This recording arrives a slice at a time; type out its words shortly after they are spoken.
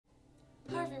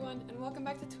Hi everyone, and welcome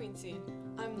back to Tween Scene.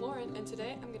 I'm Lauren, and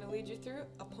today I'm going to lead you through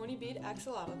a pony bead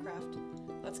axolotl craft.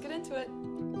 Let's get into it!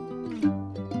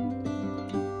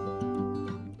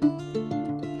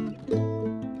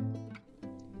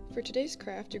 For today's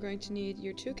craft, you're going to need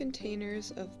your 2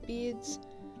 containers of beads,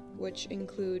 which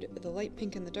include the light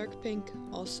pink and the dark pink,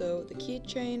 also the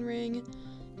keychain ring,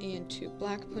 and 2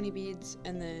 black pony beads,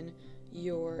 and then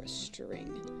your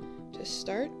string. To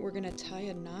start, we're going to tie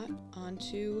a knot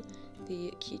onto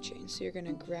the keychain. So you're going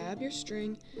to grab your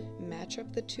string, match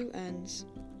up the 2 ends,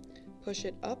 push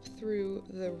it up through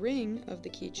the ring of the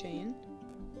keychain,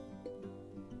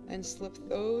 and slip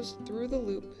those through the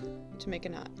loop to make a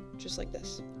knot, just like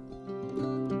this.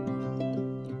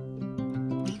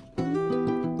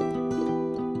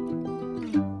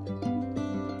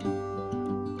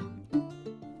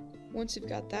 Once you've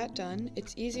got that done,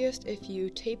 it's easiest if you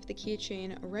tape the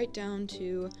keychain right down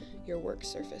to your work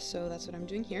surface. So that's what I'm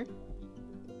doing here.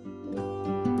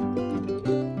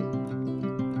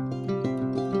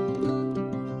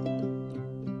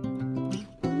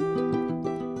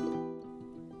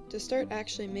 To start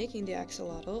actually making the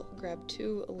axolotl, grab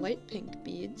 2 light pink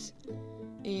beads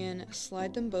and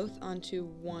slide them both onto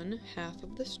 1/2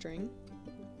 of the string.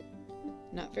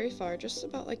 Not very far, just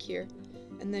about like here.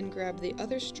 And then grab the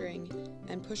other string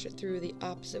and push it through the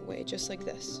opposite way, just like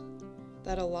this.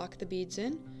 That'll lock the beads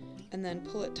in, and then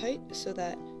pull it tight so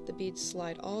that the beads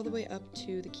slide all the way up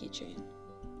to the keychain.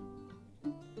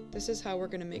 This is how we're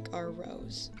going to make our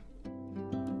rows.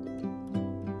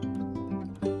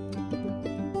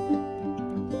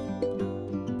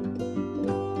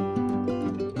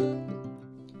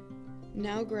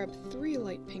 Now grab 3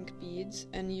 light pink beads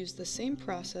and use the same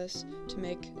process to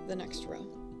make the next row.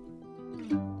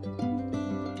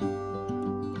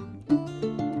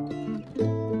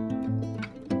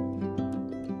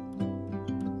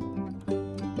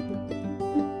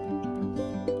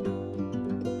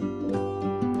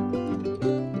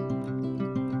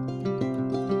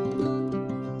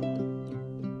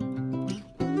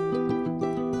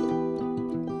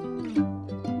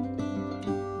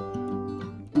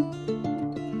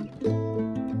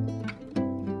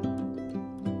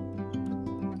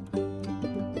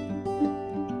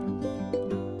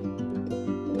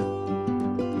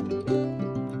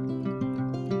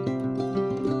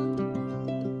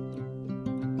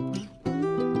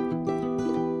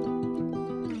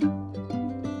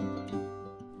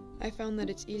 I found that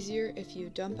it's easier if you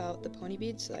dump out the pony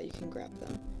beads so that you can grab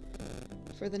them.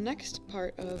 For the next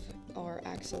part of our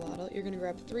axolotl, you're going to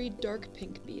grab 3 dark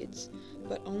pink beads,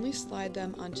 but only slide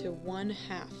them onto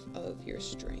 1/2 of your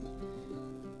string.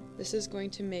 This is going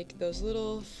to make those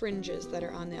little fringes that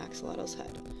are on the axolotl's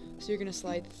head. So you're going to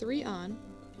slide 3 on,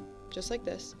 just like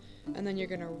this, and then you're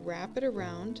going to wrap it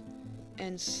around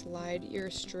and slide your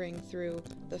string through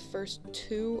the first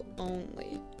 2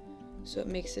 only. So it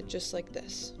makes it just like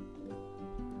this.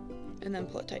 And then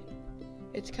pull it tight.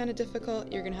 It's kind of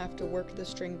difficult. You're going to have to work the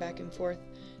string back and forth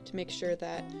to make sure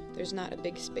that there's not a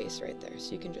big space right there.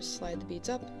 So you can just slide the beads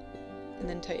up and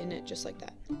then tighten it just like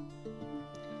that.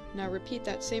 Now repeat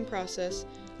that same process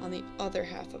on the other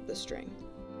half of the string.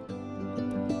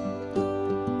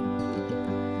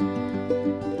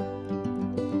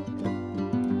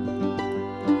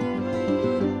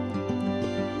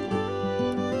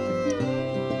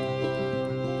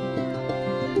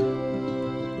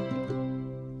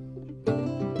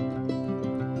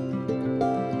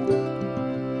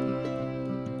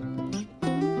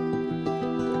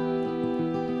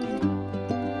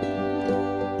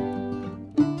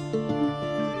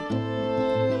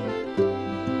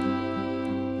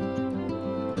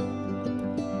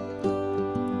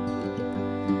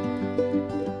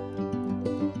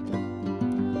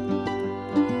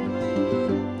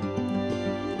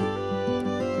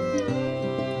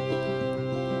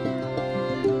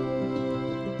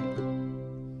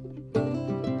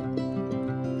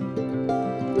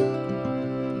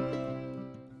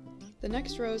 The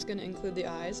next row is going to include the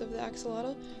eyes of the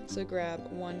axolotl, so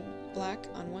grab 1 black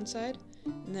on one side,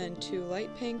 and then 2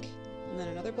 light pink, and then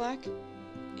another black,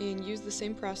 and use the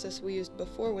same process we used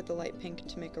before with the light pink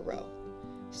to make a row.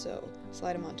 So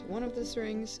slide them onto one of the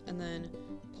strings, and then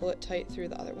pull it tight through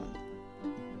the other one.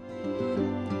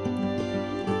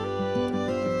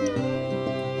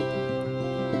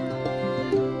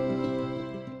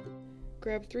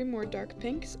 Grab 3 more dark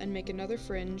pinks and make another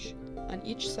fringe on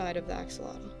each side of the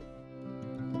axolotl.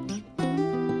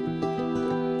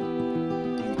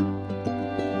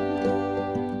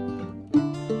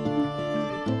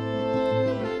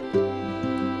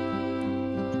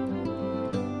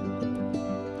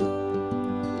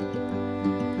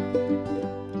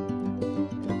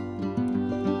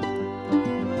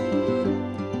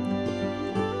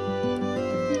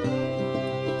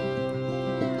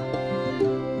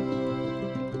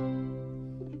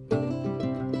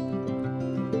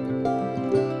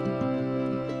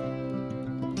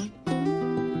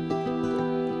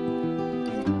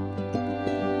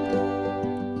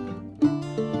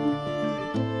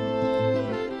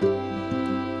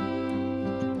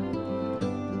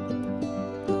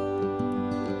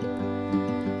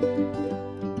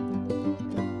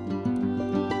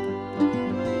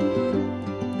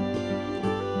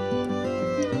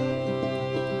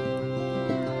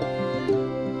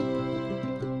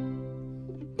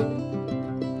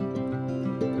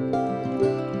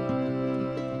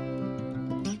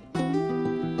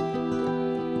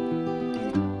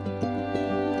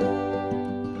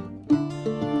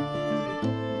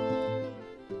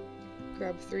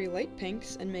 3 light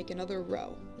pinks and make another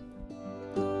row.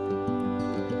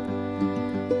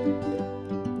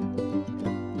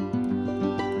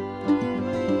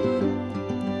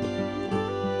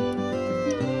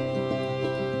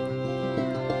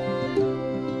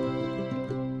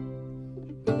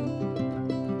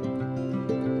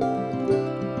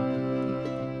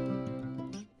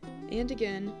 And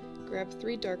again, grab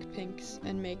 3 dark pinks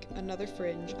and make another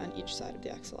fringe on each side of the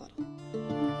axolotl.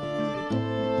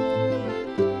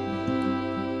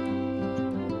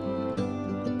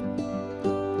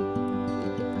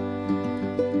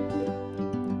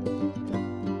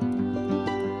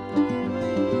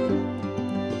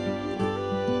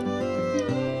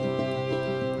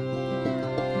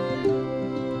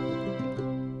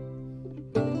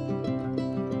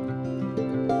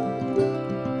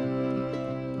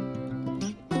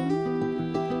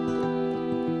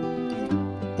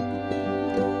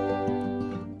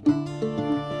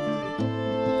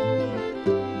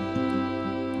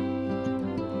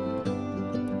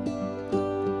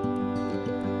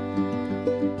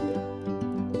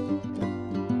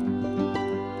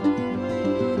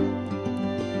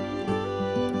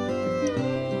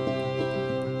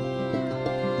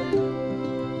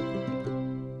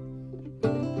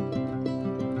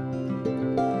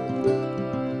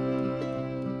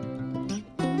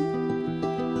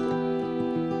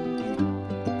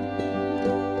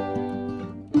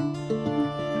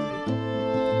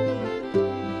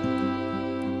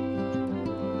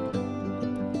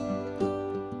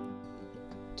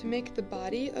 To make the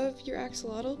body of your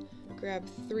axolotl, grab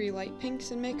 3 light pinks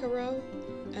and make a row,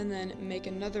 and then make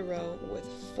another row with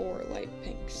 4 light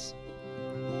pinks.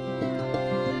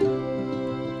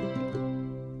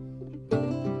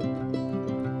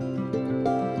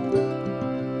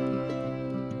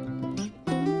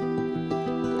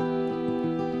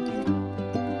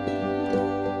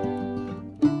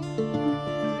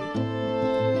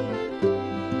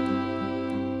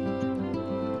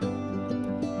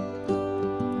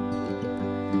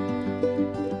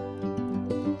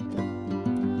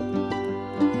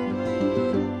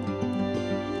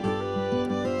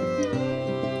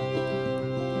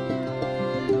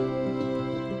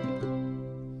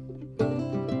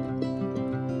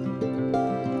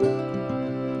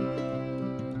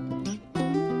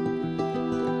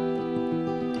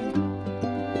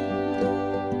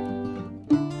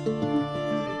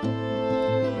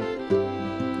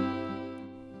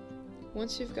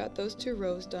 Once you've got those 2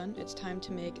 rows done, it's time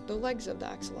to make the legs of the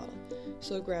axolotl.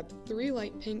 So grab 3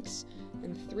 light pinks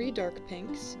and 3 dark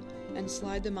pinks and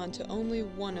slide them onto only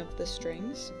one of the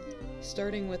strings,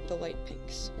 starting with the light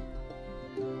pinks.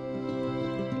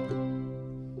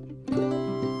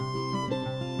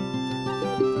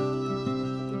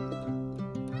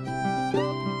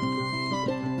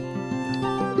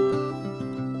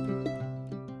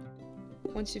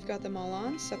 Once you've got them all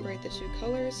on, separate the 2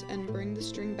 colors and bring the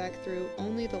string back through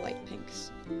only the light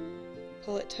pinks.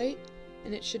 Pull it tight,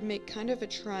 and it should make kind of a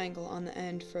triangle on the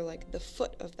end for like the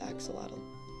foot of the axolotl.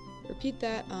 Repeat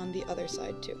that on the other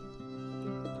side too.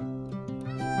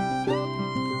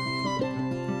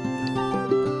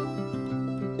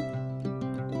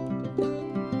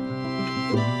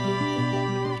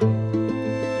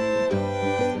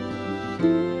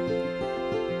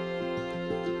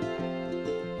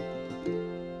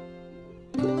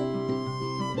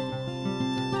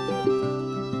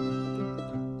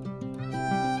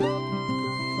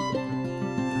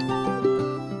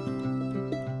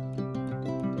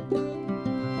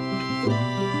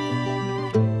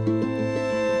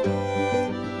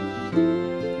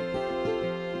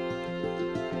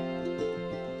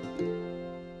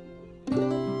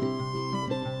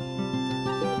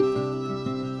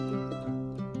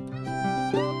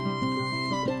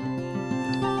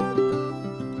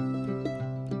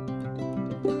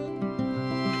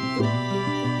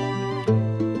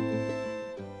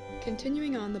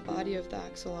 Continuing on the body of the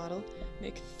axolotl,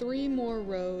 make 3 more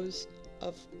rows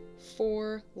of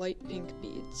 4 light pink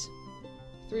beads.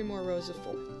 3 more rows of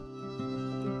 4.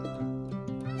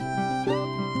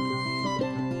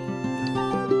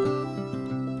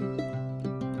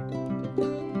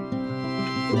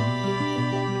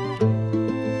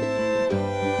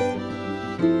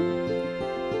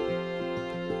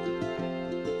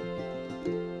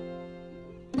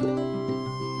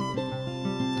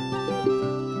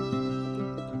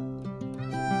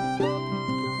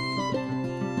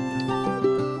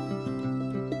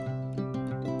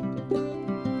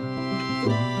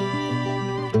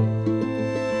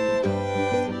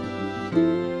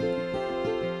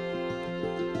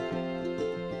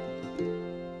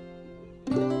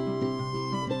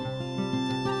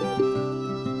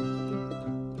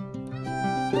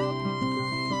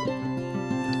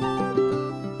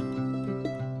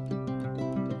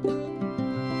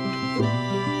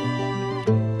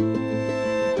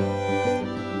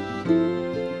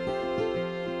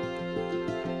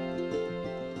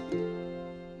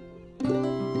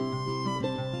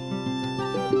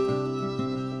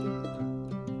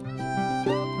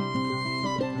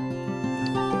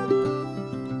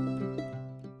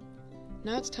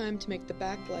 it's time to make the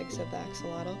back legs of the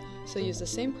axolotl, so use the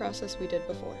same process we did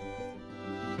before.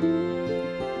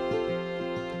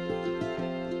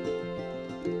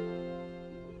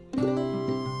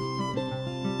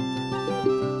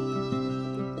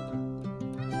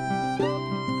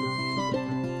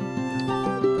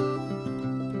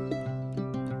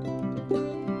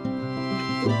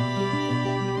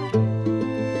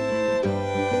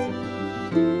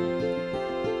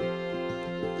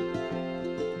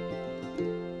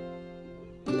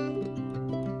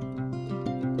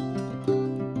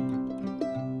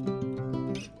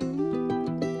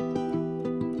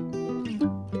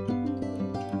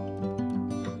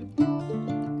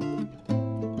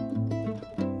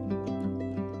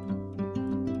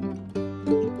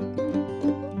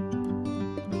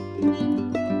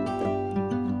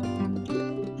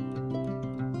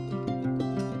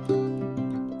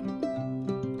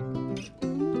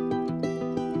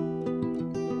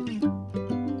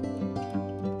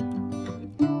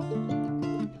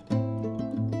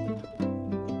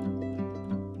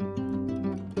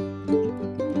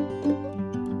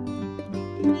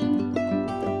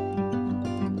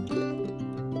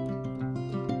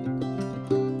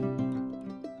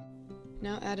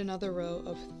 Now add another row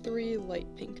of 3 light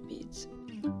pink beads.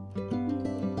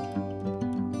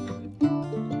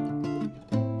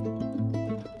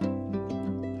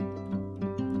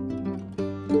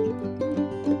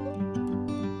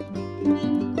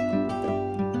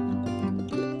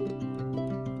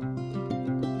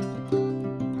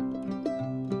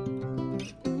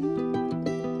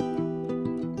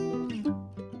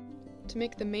 To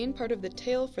make the main part of the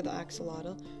tail for the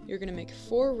axolotl, you're going to make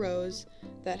 4 rows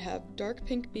that have dark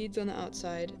pink beads on the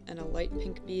outside and a light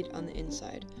pink bead on the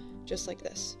inside, just like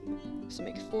this. So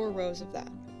make 4 rows of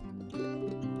that.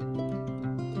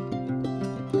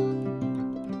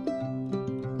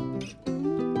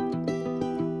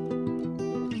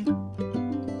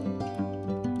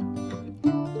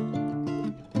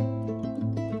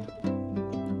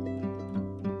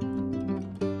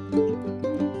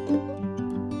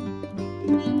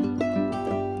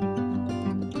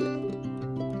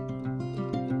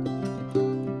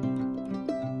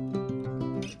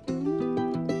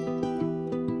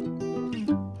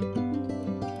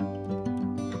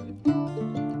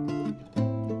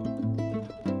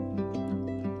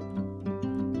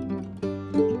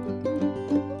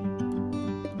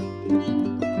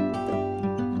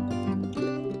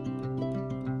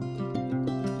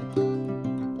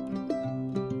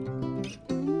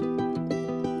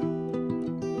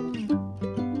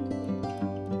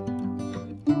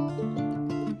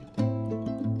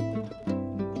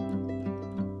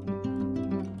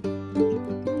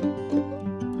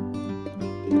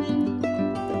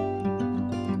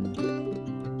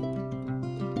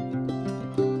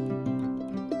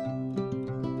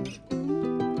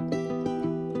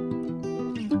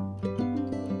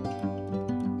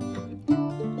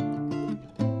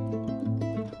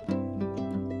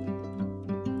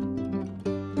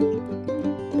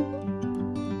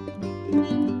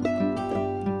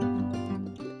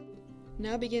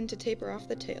 Now begin to taper off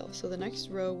the tail, so the next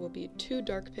row will be 2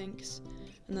 dark pinks,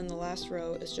 and then the last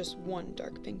row is just 1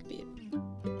 dark pink bead.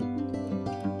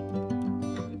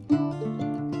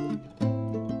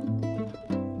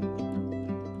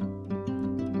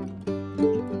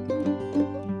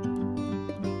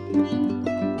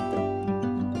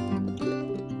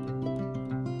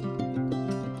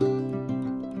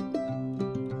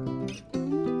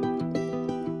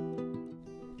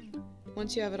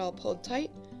 Once you have it all pulled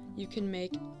tight, you can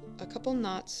make a couple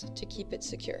knots to keep it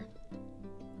secure.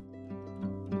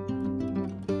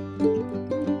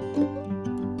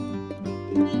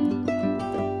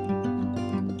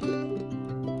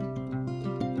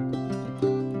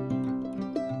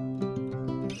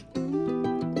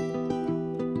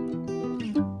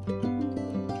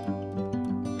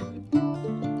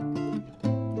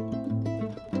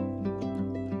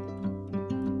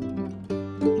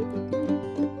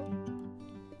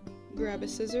 Grab a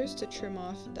scissors to trim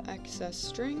off the excess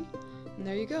string, and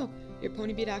there you go, your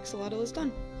pony bead axolotl is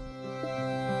done.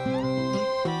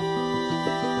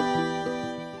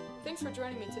 Thanks for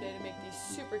joining me today to make these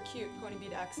super cute pony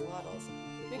bead axolotls.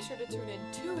 Make sure to tune in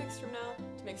 2 weeks from now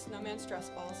to make snowman stress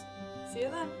balls. See you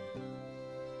then!